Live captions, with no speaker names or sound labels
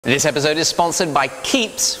This episode is sponsored by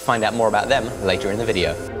Keeps. Find out more about them later in the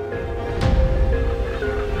video.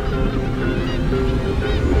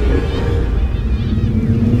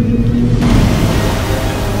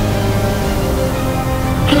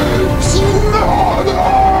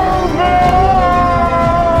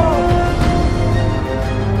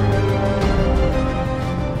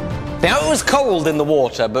 Now, it was cold in the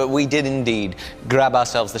water, but we did indeed grab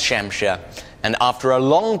ourselves the Shamshir. And after a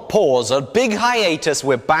long pause, a big hiatus,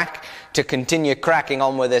 we're back to continue cracking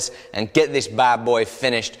on with this and get this bad boy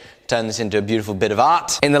finished, turn this into a beautiful bit of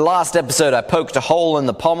art. In the last episode, I poked a hole in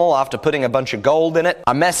the pommel after putting a bunch of gold in it.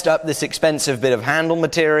 I messed up this expensive bit of handle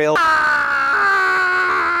material.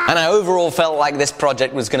 And I overall felt like this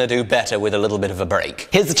project was going to do better with a little bit of a break.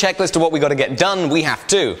 Here's the checklist of what we got to get done. We have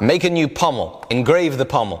to make a new pommel, engrave the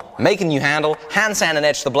pommel, make a new handle, hand sand and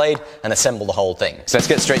etch the blade, and assemble the whole thing. So let's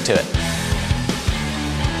get straight to it.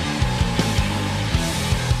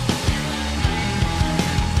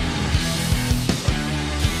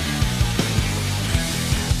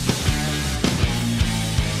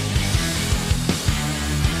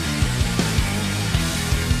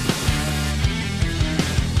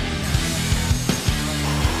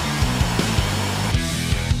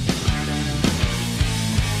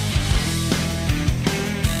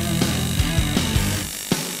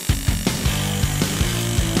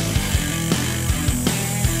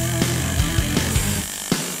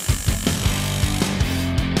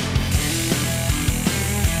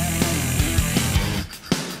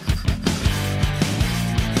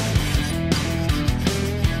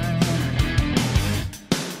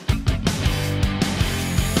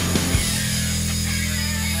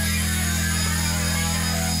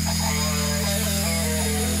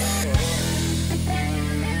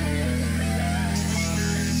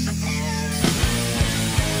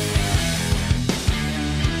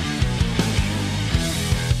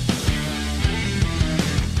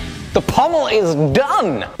 The pommel is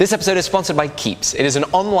done! This episode is sponsored by Keeps. It is an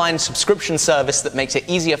online subscription service that makes it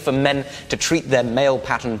easier for men to treat their male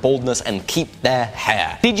pattern baldness and keep their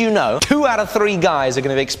hair. Did you know 2 out of 3 guys are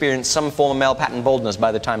going to experience some form of male pattern baldness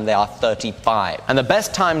by the time they are 35? And the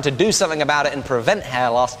best time to do something about it and prevent hair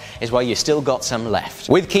loss is while you still got some left.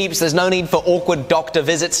 With Keeps, there's no need for awkward doctor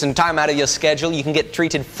visits and time out of your schedule. You can get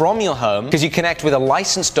treated from your home because you connect with a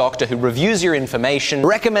licensed doctor who reviews your information,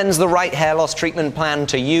 recommends the right hair loss treatment plan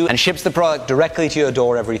to you, and ships the product directly to your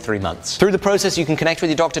door every 3 months. Through the process, you can connect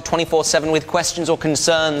with your doctor 24/7 with questions or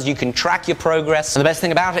concerns. You can track your progress. And the best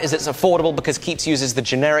thing about it is it's affordable because Keeps uses the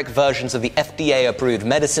generic versions of the FDA-approved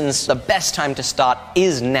medicines. The best time to start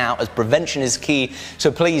is now, as prevention is key.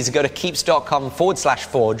 So please go to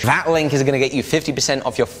keeps.com/forge. That link is going to get you 50%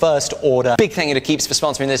 off your first order. Big thank you to Keeps for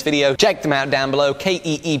sponsoring this video. Check them out down below,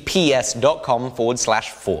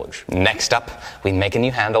 keeps.com/forge. Next up, we make a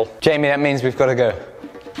new handle. Jamie, that means we've got to go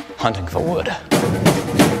hunting for wood.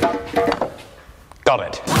 Got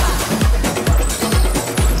it.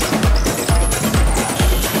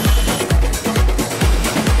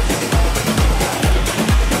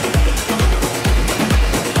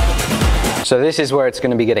 So this is where it's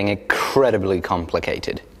going to be getting incredibly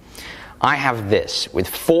complicated. I have this with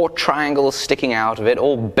 4 triangles sticking out of it,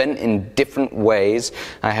 all bent in different ways.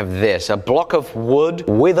 I have this, a block of wood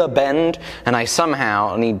with a bend, and I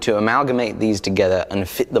somehow need to amalgamate these together and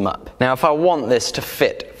fit them up. Now, if I want this to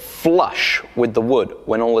fit flush with the wood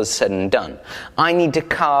when all is said and done, I need to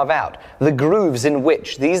carve out the grooves in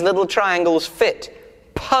which these little triangles fit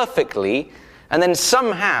perfectly, and then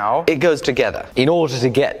somehow it goes together. In order to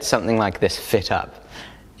get something like this fit up,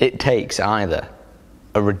 it takes either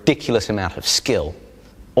a ridiculous amount of skill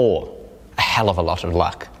or a hell of a lot of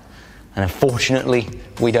luck. And unfortunately,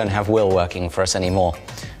 we don't have Will working for us anymore,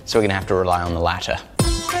 so we're going to have to rely on the latter.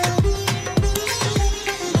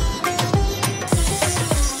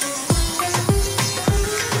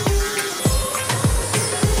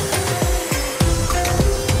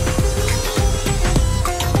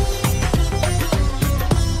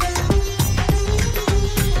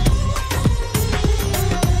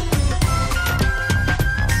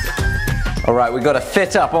 Alright, we've got to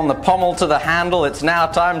fit up on the pommel to the handle. It's now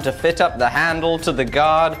time to fit up the handle to the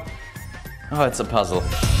guard. Oh, it's a puzzle.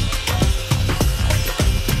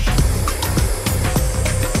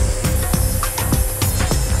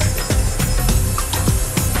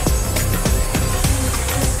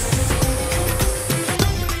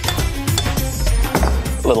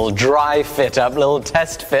 Little dry fit up, little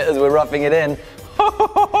test fit as we're roughing it in.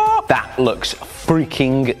 That looks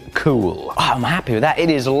freaking cool. Oh, I'm happy with that. It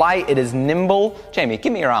is light, it is nimble. Jamie,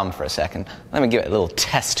 give me your arm for a second. Let me give it a little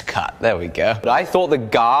test cut. There we go. But I thought the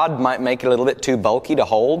guard might make it a little bit too bulky to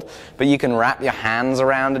hold, but you can wrap your hands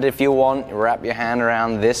around it if you want. You wrap your hand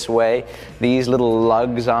around this way. These little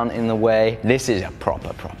lugs aren't in the way. This is a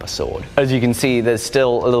proper sword. As you can see, there's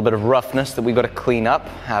still a little bit of roughness that we've got to clean up,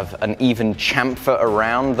 have an even chamfer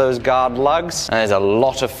around those guard lugs. And there's a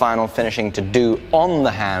lot of final finishing to do on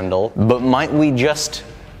the handle, but might we just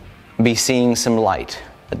be seeing some light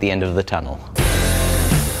at the end of the tunnel?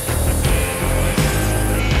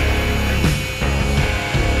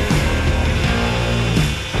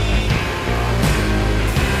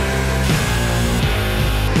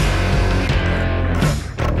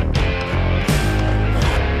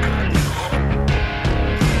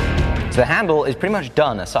 So the handle is pretty much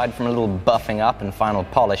done, aside from a little buffing up and final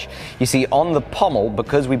polish. You see, on the pommel,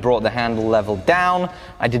 because we brought the handle level down,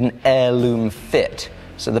 I did an heirloom fit.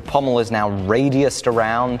 So the pommel is now radiused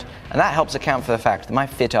around, and that helps account for the fact that my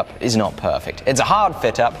fit up is not perfect. It's a hard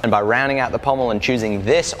fit up, and by rounding out the pommel and choosing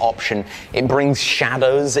this option, it brings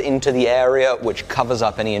shadows into the area, which covers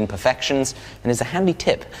up any imperfections, and is a handy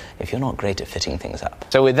tip if you're not great at fitting things up.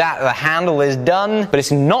 So with that, the handle is done, but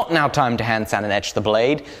it's not now time to hand sand and etch the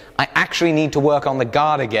blade. I actually need to work on the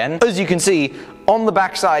guard again. As you can see, on the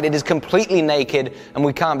backside, it is completely naked, and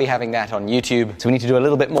we can't be having that on YouTube. So we need to do a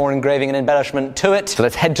little bit more engraving and embellishment to it. So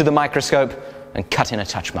let's head to the microscope and cut in a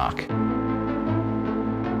touch mark.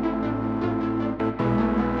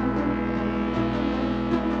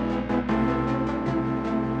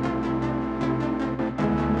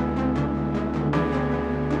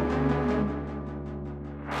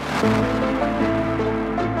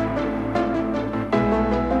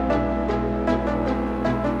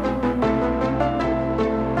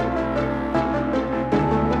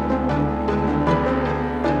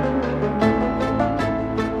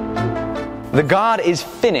 The guard is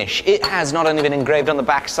finished. It has not only been engraved on the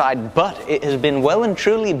backside, but it has been well and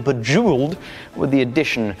truly bejeweled with the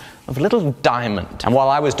addition of a little diamond. And while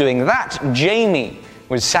I was doing that, Jamie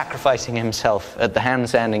was sacrificing himself at the hand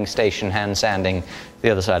sanding station, hand sanding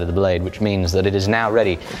the other side of the blade, which means that it is now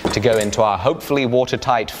ready to go into our hopefully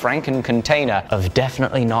watertight Franken container of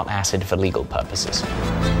definitely not acid for legal purposes.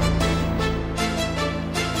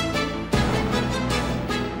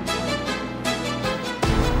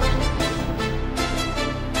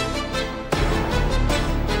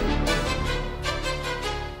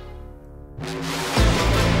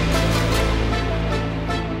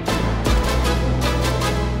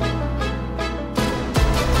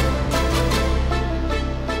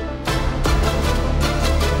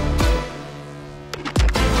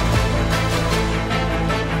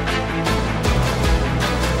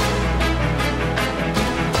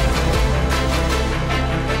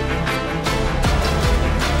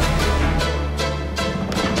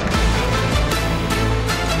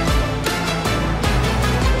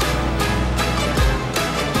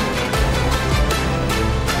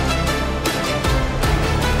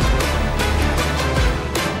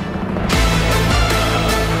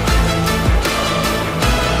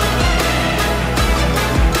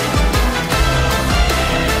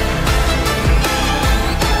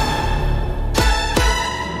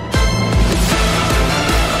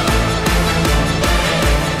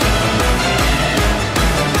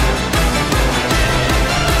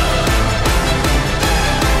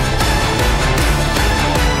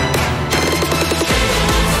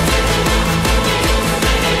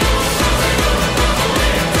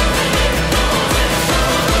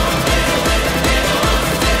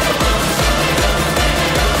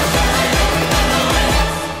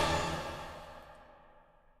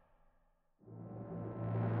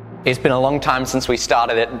 It's been a long time since we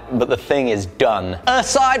started it, but the thing is done.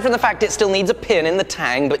 Aside from the fact it still needs a pin in the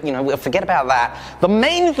tang, but you know, we'll forget about that. The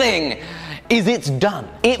main thing is it's done.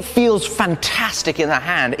 It feels fantastic in the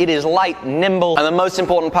hand. It is light, nimble, and the most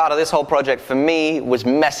important part of this whole project for me was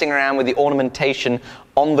messing around with the ornamentation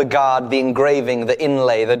on the guard, the engraving, the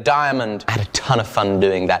inlay, the diamond. I had a ton of fun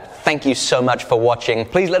doing that. Thank you so much for watching.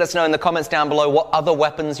 Please let us know in the comments down below what other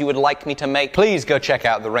weapons you would like me to make. Please go check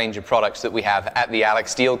out the range of products that we have at the Alec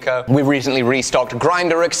Steele Co. We've recently restocked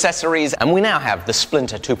grinder accessories, and we now have the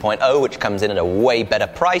Splinter 2.0, which comes in at a way better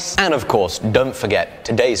price. And of course, don't forget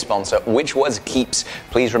today's sponsor, which was Keeps.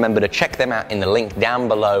 Please remember to check them out in the link down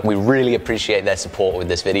below. We really appreciate their support with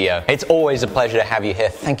this video. It's always a pleasure to have you here.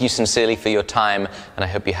 Thank you sincerely for your time, and I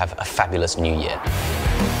hope you have a fabulous new year.